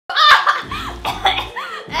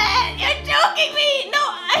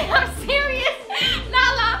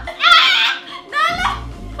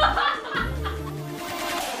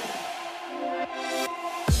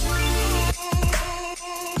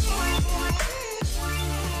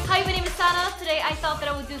today I thought that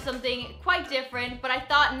I would do something quite different, but I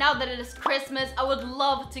thought now that it is Christmas, I would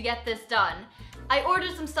love to get this done. I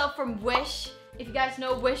ordered some stuff from Wish, if you guys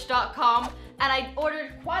know wish.com, and I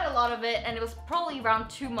ordered quite a lot of it, and it was probably around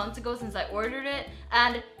 2 months ago since I ordered it,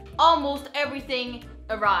 and almost everything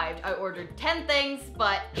arrived. I ordered 10 things,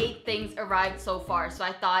 but 8 things arrived so far, so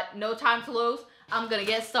I thought, no time to lose, I'm gonna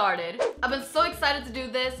get started. I've been so excited to do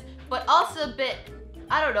this, but also a bit,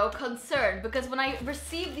 I don't know, concerned, because when I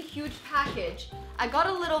received the huge package, I got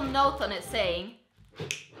a little note on it saying,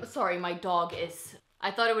 sorry, my dog is,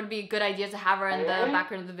 I thought it would be a good idea to have her in the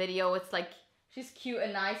background of the video. It's like, she's cute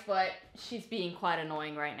and nice, but she's being quite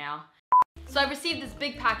annoying right now. So I received this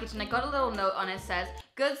big package and I got a little note on it that says,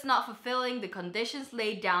 goods not fulfilling the conditions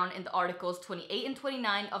laid down in the Articles 28 and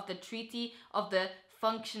 29 of the Treaty of the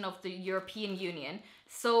Function of the European Union.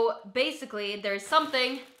 So basically, there's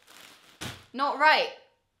something not right.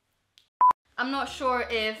 I'm not sure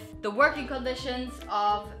if the working conditions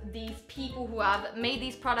of these people who have made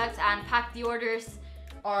these products and packed the orders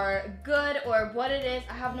are good or what it is.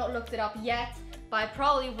 I have not looked it up yet, but I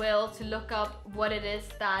probably will to look up what it is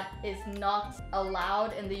that is not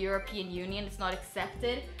allowed in the European Union. It's not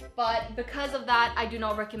accepted. But because of that, I do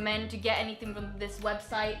not recommend to get anything from this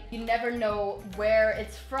website. You never know where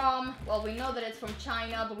it's from. Well, we know that it's from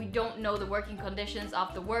China, but we don't know the working conditions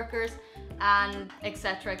of the workers and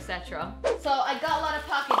etc, etc. So I got a lot of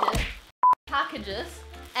packages,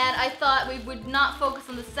 and I thought we would not focus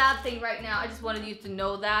on the sad thing right now. I just wanted you to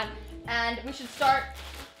know that, and we should start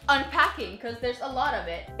unpacking because there's a lot of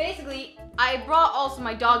it. Basically, I brought also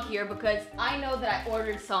my dog here because I know that I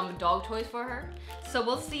ordered some dog toys for her. So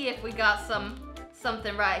we'll see if we got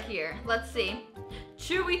something right here. Let's see.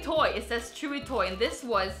 Chewy toy. It says Chewy toy, and this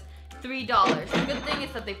was $3. The good thing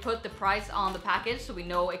is that they put the price on the package so we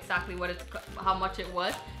know exactly what how much it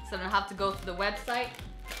was, so I don't have to go to the website.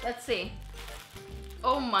 Let's see.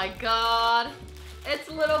 Oh my god. It's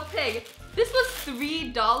a little pig. This was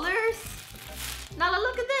 $3? Nala,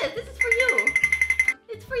 look at this. This is for you.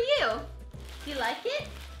 It's for you. Do you like it?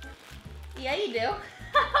 Yeah, you do.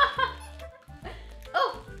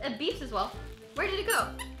 Oh, it beeps as well. Where did it go?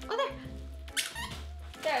 Oh, there.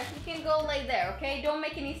 There, you can go lay there, okay? Don't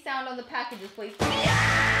make any sound on the packages, please.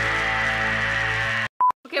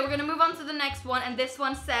 Okay, we're gonna move on to the next one, and this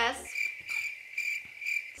one says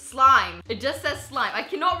slime. It just says slime. I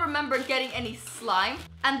cannot remember getting any slime,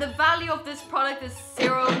 and the value of this product is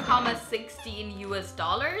 0.16 US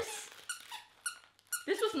dollars.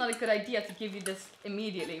 This was not a good idea to give you this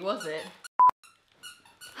immediately, was it?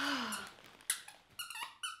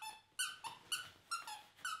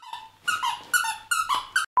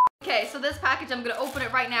 Okay, so this package, I'm gonna open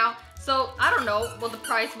it right now. So, I don't know what the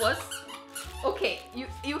price was. Okay,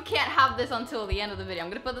 you can't have this until the end of the video. I'm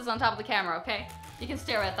gonna put this on top of the camera, okay? You can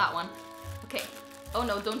stare at that one. Okay. Oh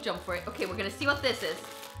no, don't jump for it. Okay, we're gonna see what this is.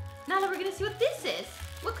 Nala, we're gonna see what this is.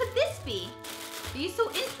 What could this be? Are you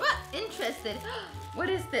so interested? What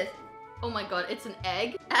is this? Oh my god, it's an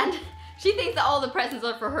egg. And she thinks that all the presents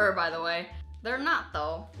are for her, by the way. They're not,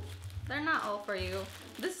 though. They're not all for you.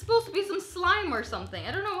 This is supposed to be some slime or something.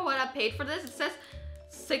 I don't know what I paid for this. It says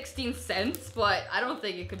 16 cents, but I don't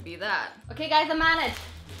think it could be that. Okay, guys, I managed.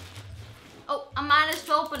 Oh, I managed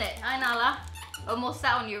to open it. Hi, Nala. Almost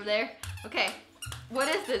sat on you there. Okay, what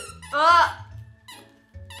is this?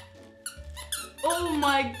 Oh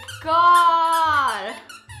my god!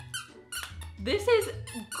 This is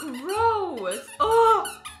gross. Oh!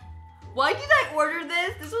 Why did I order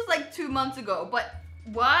this? This was like 2 months ago, but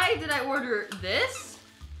why did I order this?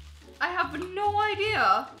 I have no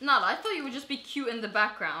idea. Nala, I thought you would just be cute in the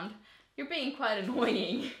background. You're being quite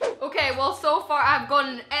annoying. Okay, well, so far I've got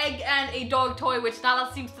an egg and a dog toy, which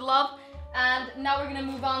Nala seems to love. And now we're gonna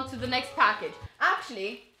move on to the next package.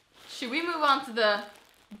 Actually, should we move on to the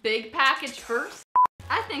big package first?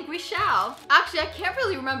 I think we shall. Actually, I can't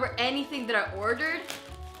really remember anything that I ordered.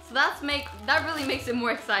 So that really makes it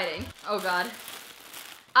more exciting. Oh god.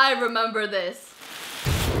 I remember this.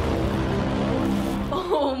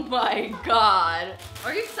 Oh my god.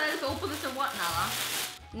 Are you excited to open this or what, Nala?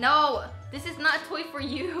 No, this is not a toy for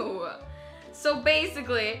you. So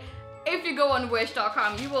basically, if you go on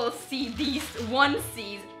wish.com, you will see these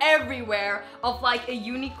onesies everywhere of like a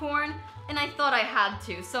unicorn, and I thought I had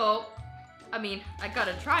to, so I mean, I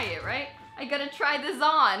gotta try it, right? I gotta try this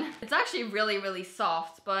on. It's actually really, really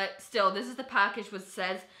soft, but still, this is the package which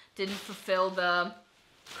says didn't fulfill the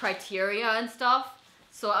criteria and stuff,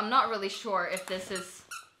 so I'm not really sure if this is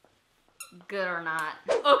good or not.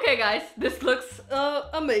 Okay guys, this looks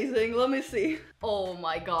amazing. Let me see. Oh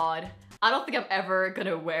my god. I don't think I'm ever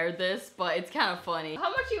gonna wear this, but it's kind of funny.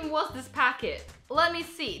 How much even was this packet? Let me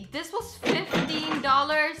see. This was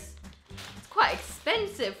 $15. It's quite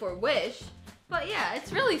expensive for Wish. But yeah,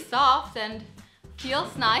 it's really soft and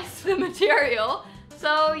feels nice, the material.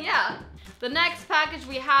 So yeah. The next package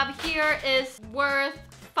we have here is worth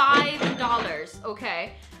 $5,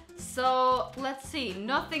 okay? So let's see,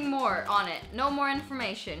 nothing more on it. No more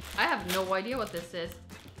information. I have no idea what this is.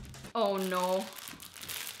 Oh no.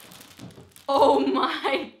 Oh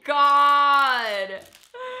my God.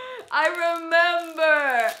 I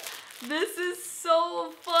remember. This is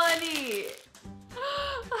so funny.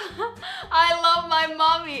 I love my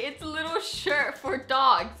mommy. It's a little shirt for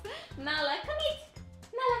dogs. Nala, come eat.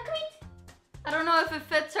 Nala, come eat. I don't know if it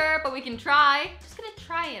fits her, but we can try. Just gonna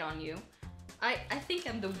try it on you. I think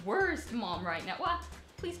I'm the worst mom right now. What?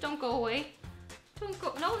 Please don't go away. Don't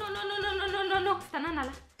go. No, no, no, no, no, no, no, no, no. Sanna,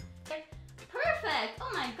 Nala. Perfect.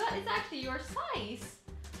 Oh my God, it's actually your size.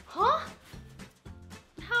 Huh?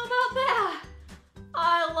 How about that?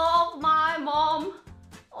 I love my mom.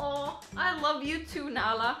 Oh, I love you too,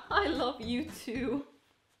 Nala. I love you too.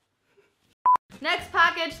 Next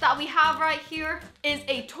package that we have right here is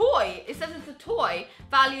a toy. It says it's a toy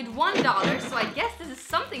valued $1, so I guess this is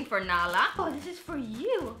something for Nala. Oh, this is for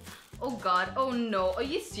you. Oh God, oh no, are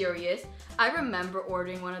you serious? I remember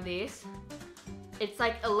ordering one of these. It's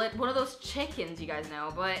like one of those chickens you guys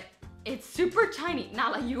know, but it's super tiny.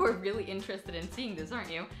 Nala, you are really interested in seeing this,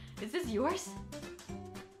 aren't you? Is this yours?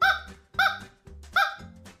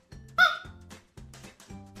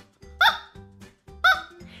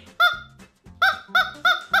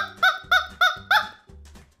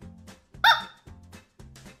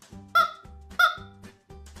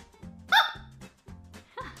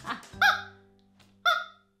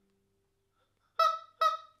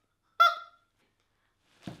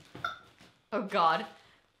 Oh God,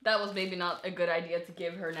 that was maybe not a good idea to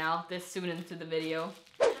give her now, this soon into the video.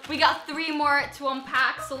 We got 3 more to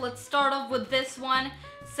unpack, so let's start off with this one.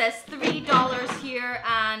 It says $3 here,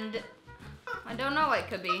 and I don't know what it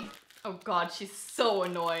could be. Oh God, she's so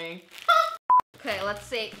annoying. Okay, let's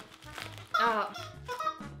see.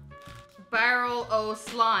 Barrel O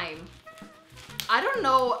slime. I don't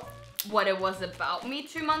know what it was about me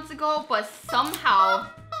 2 months ago, but somehow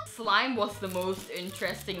slime was the most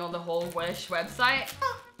interesting on the whole Wish website.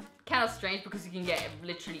 Kind of strange because you can get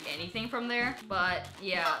literally anything from there. But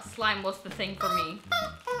yeah, slime was the thing for me.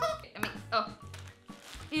 I mean, oh.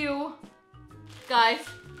 Ew. Guys,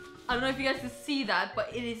 I don't know if you guys can see that,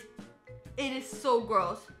 but it is so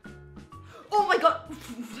gross. Oh my God,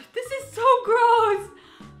 this is so gross.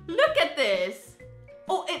 Look at this.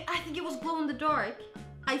 Oh, I think it was glow in the dark.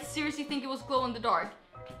 I seriously think it was glow in the dark.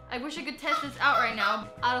 I wish I could test this out right now.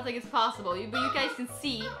 I don't think it's possible, but you guys can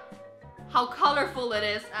see how colorful it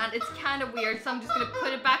is, and it's kind of weird, so I'm just gonna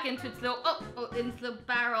put it back into its little, in its little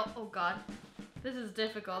barrel. Oh God, this is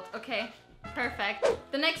difficult. Okay, perfect.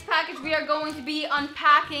 The next package we are going to be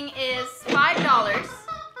unpacking is $5.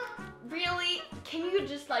 Really? Can you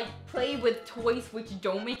just like play with toys which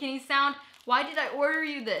don't make any sound? Why did I order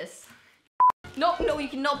you this? No, no, you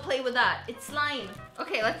cannot play with that. It's slime.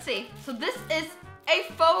 Okay, let's see. So this is a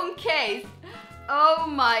phone case. Oh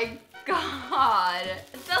my God.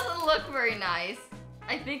 It doesn't look very nice.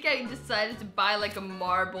 I think I decided to buy like a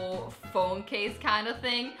marble phone case kind of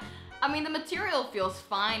thing. I mean, the material feels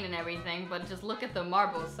fine and everything, but just look at the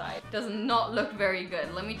marble side. Does not look very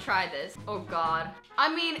good. Let me try this. Oh God. I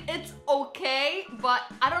mean, it's okay, but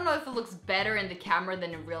I don't know if it looks better in the camera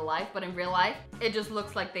than in real life, but in real life, it just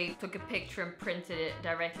looks like they took a picture and printed it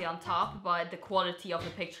directly on top, but the quality of the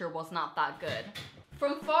picture was not that good.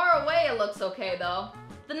 From far away, it looks okay though.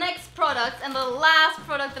 The next product and the last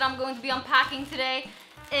product that I'm going to be unpacking today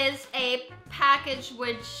is a package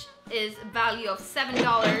which is value of $7,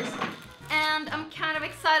 and I'm kind of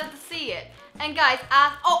excited to see it. And guys,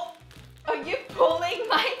 oh, are you pulling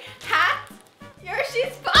my hat?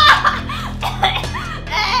 She's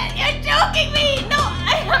you're joking me! No,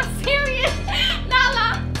 I am serious! Nala!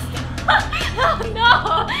 Oh no!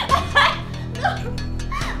 No!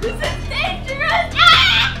 This is dangerous!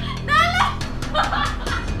 Nala!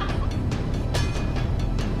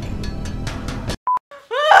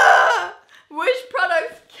 Which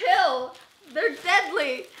products kill? They're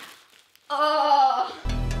deadly! Oh!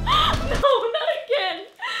 No, not again!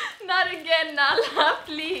 Not again, Nala,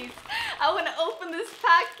 please! I want to open this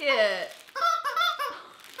packet!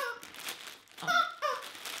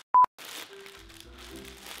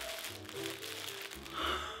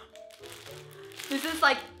 This is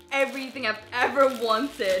like everything I've ever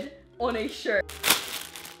wanted on a shirt.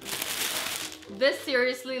 This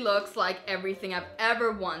seriously looks like everything I've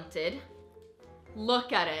ever wanted.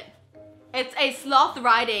 Look at it. It's a sloth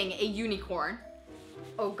riding a unicorn.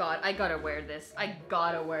 Oh god, I gotta wear this. I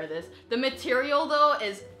gotta wear this. The material though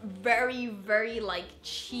is very, very like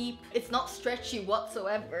cheap. It's not stretchy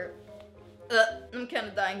whatsoever. I'm kind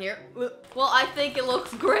of dying here. Well, I think it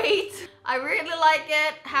looks great. I really like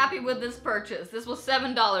it. Happy with this purchase. This was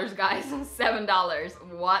 $7, guys.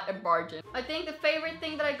 $7. What a bargain. I think the favorite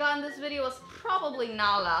thing that I got in this video was probably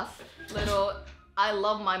Nala's little I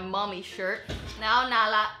love my mommy shirt. Now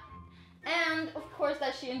Nala. And of course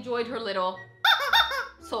that she enjoyed her little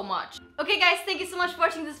so much. Okay guys, thank you so much for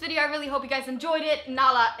watching this video. I really hope you guys enjoyed it.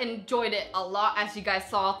 Nala enjoyed it a lot, as you guys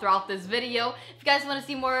saw throughout this video. If you guys want to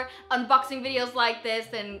see more unboxing videos like this,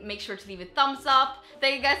 then make sure to leave a thumbs up.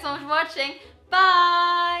 Thank you guys so much for watching.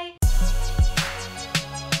 Bye!